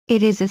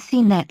It is a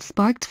scene that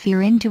sparked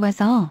fear into us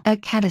all. A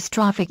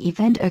catastrophic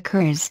event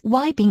occurs,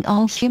 wiping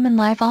all human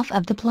life off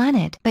of the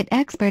planet. But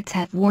experts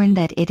have warned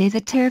that it is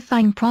a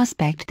terrifying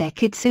prospect that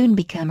could soon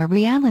become a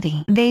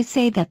reality. They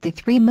say that the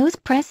three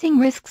most pressing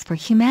risks for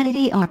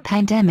humanity are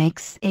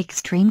pandemics,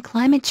 extreme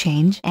climate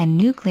change, and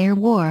nuclear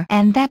war,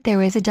 and that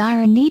there is a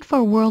dire need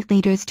for world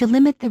leaders to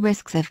limit the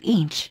risks of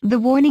each. The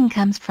warning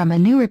comes from a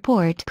new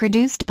report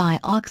produced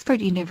by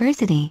Oxford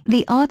University.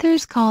 The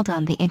authors called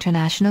on the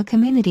international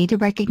community to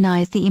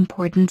recognize the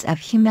importance of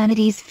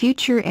humanity's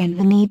future and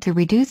the need to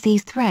reduce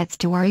these threats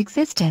to our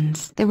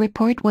existence. The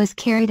report was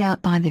carried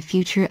out by the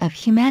Future of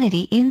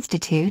Humanity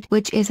Institute,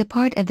 which is a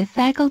part of the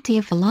Faculty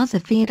of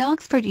Philosophy at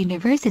Oxford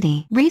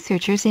University.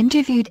 Researchers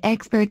interviewed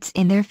experts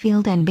in their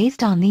field, and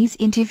based on these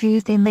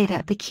interviews they laid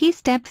out the key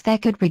steps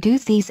that could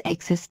reduce these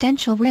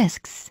existential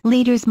risks.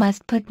 Leaders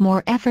must put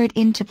more effort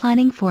into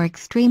planning for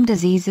extreme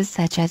diseases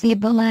such as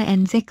Ebola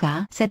and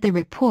Zika, said the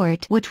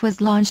report, which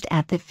was launched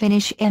at the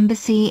Finnish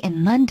Embassy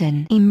in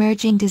London.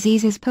 Emerging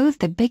diseases pose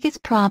the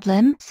biggest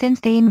problem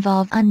since they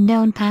involve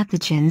unknown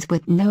pathogens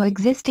with no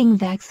existing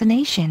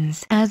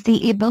vaccinations. As the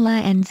Ebola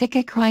and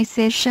Zika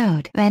crisis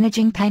showed,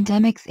 managing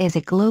pandemics is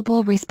a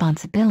global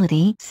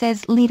responsibility,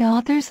 says lead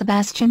author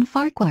Sebastian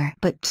Farquhar.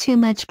 But too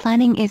much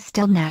planning is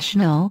still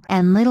national,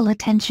 and little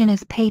attention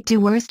is paid to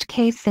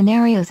worst-case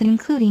scenarios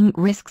including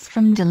risks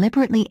from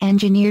deliberately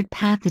engineered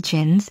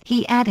pathogens,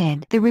 he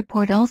added. The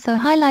report also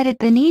highlighted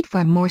the need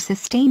for more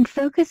sustained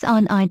focus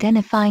on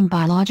identifying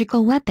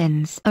biological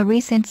weapons. A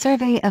recent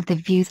survey of the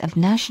views of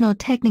national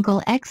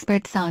technical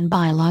experts on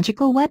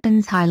biological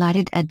weapons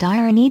highlighted a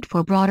dire need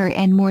for broader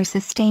and more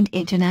sustained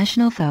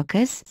international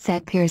focus,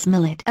 said Piers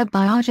Millett, a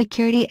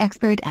biosecurity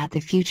expert at the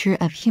Future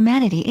of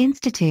Humanity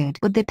Institute.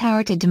 With the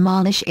power to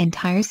demolish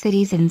entire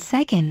cities in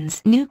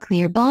seconds,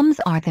 nuclear bombs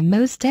are the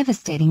most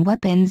devastating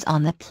weapons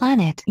on the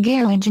planet.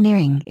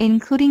 Geoengineering,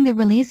 including the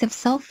release of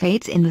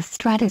sulfates in the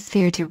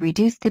stratosphere to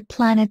reduce the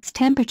planet's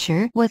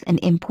temperature, was an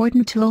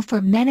important tool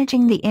for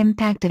managing the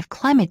impact of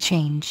climate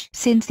change.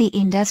 Since the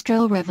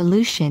Industrial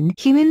Revolution,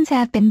 humans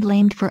have been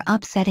blamed for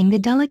upsetting the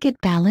delicate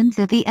balance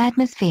of the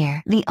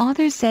atmosphere. The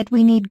authors said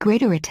we need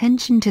greater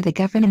attention to the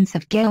governance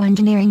of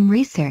geoengineering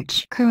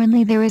research.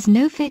 Currently there is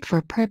no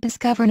fit-for-purpose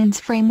governance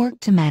framework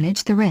to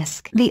manage the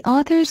risk. The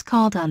authors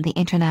called on the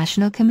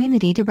international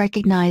community to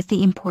recognize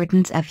the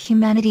importance of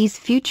humanity's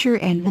future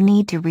and the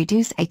need to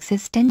reduce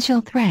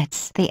existential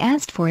threats. They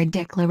asked for a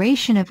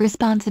declaration of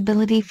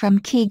responsibility from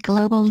key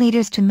global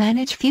leaders to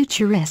manage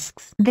future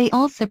risks. They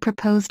also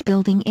proposed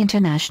building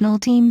international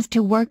teams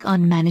to work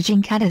on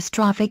managing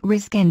catastrophic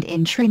risk and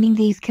enshrining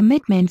these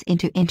commitments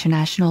into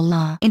international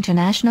law.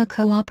 International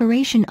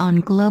cooperation on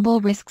global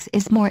risks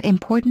is more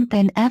important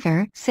than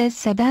ever, says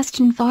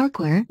Sebastian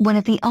Farquhar, one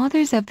of the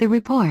authors of the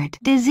report.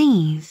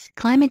 Disease,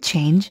 climate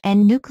change,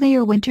 and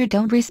nuclear winter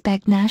don't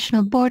respect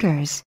national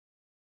borders.